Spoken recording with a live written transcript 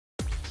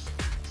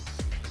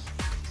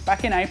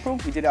Back in April,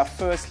 we did our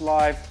first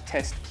live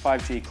test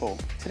 5G call.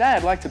 Today,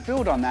 I'd like to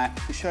build on that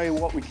to show you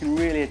what we can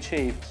really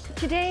achieve.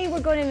 Today,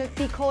 we're going to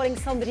be calling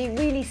somebody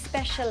really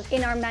special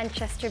in our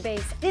Manchester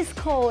base. This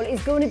call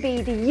is going to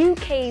be the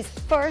UK's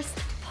first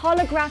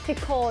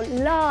holographic call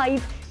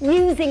live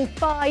using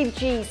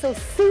 5G, so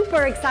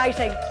super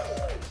exciting.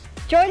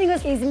 Joining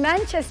us is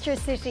Manchester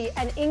City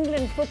and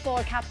England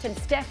football captain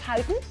Steph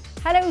Houghton.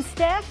 Hello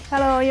Steph.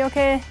 Hello, are you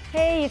okay?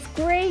 Hey, it's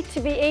great to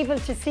be able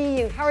to see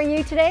you. How are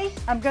you today?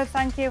 I'm good,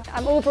 thank you.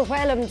 I'm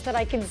overwhelmed that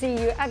I can see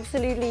you.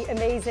 Absolutely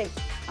amazing.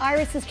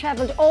 Iris has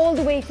travelled all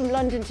the way from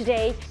London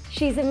today.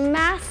 She's a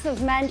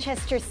massive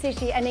Manchester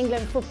City and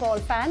England football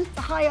fan.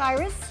 Hi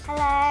Iris.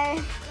 Hello.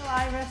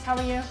 Hello Iris, how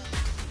are you?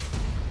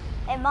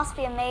 It must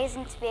be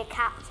amazing to be a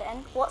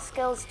captain. What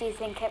skills do you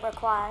think it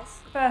requires?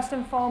 First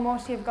and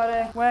foremost, you've got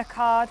to work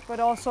hard, but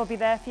also be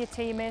there for your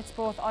teammates,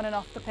 both on and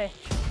off the pitch.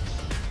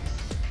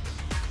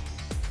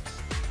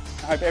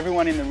 I hope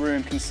everyone in the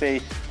room can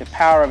see the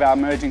power of our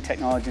emerging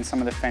technology and some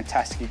of the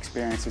fantastic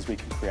experiences we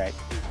can create.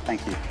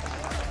 Thank you.